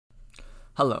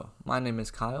Hello, my name is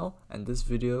Kyle, and this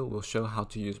video will show how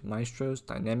to use Maestro's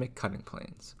dynamic cutting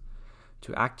planes.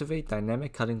 To activate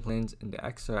dynamic cutting planes in the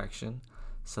X direction,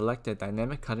 select the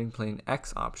dynamic cutting plane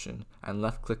X option and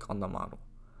left click on the model.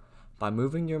 By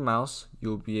moving your mouse, you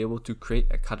will be able to create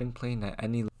a cutting plane at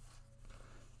any level.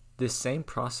 This same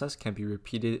process can be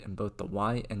repeated in both the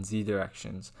Y and Z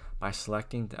directions by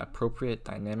selecting the appropriate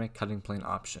dynamic cutting plane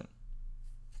option.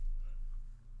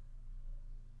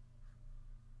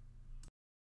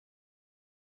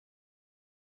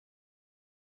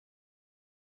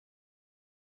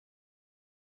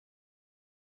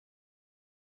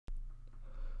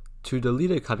 To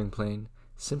delete a cutting plane,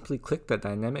 simply click the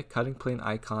dynamic cutting plane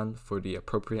icon for the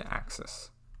appropriate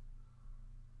axis.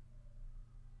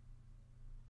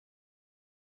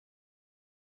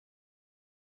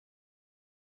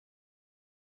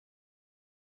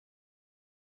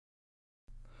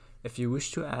 If you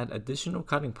wish to add additional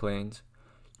cutting planes,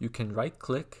 you can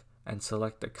right-click and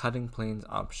select the cutting planes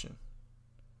option.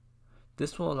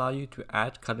 This will allow you to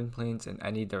add cutting planes in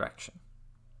any direction.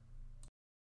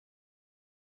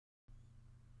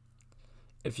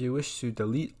 If you wish to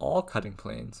delete all cutting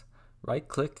planes,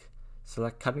 right-click,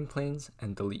 select cutting planes,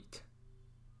 and delete.